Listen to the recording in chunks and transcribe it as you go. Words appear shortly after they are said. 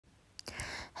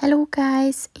Hello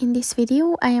guys, in this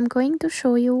video I am going to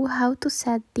show you how to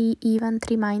set the event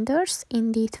reminders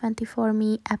in the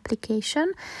 24Me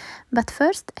application. But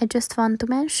first I just want to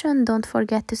mention, don't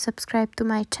forget to subscribe to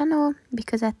my channel,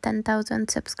 because at 10,000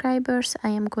 subscribers I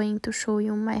am going to show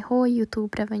you my whole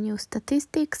YouTube revenue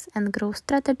statistics and growth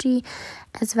strategy,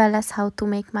 as well as how to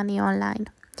make money online.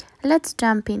 Let's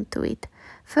jump into it.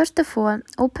 First of all,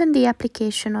 open the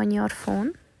application on your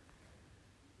phone.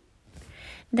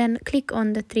 Then click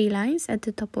on the three lines at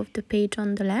the top of the page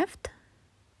on the left.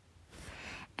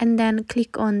 And then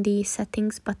click on the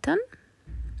settings button.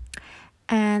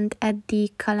 And at the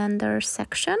calendar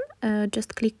section,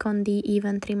 just click on the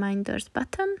event reminders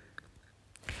button.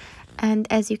 And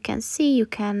as you can see, you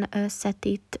can set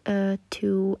it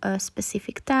to a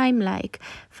specific time, like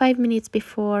 5 minutes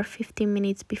before, 15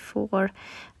 minutes before,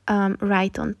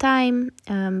 right on time.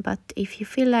 But if you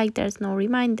feel like there's no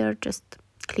reminder, just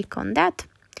click on that.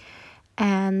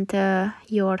 And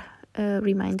your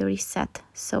reminder is set.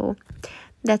 So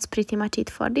that's pretty much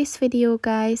it for this video,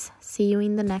 guys. See you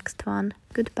in the next one.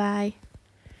 Goodbye.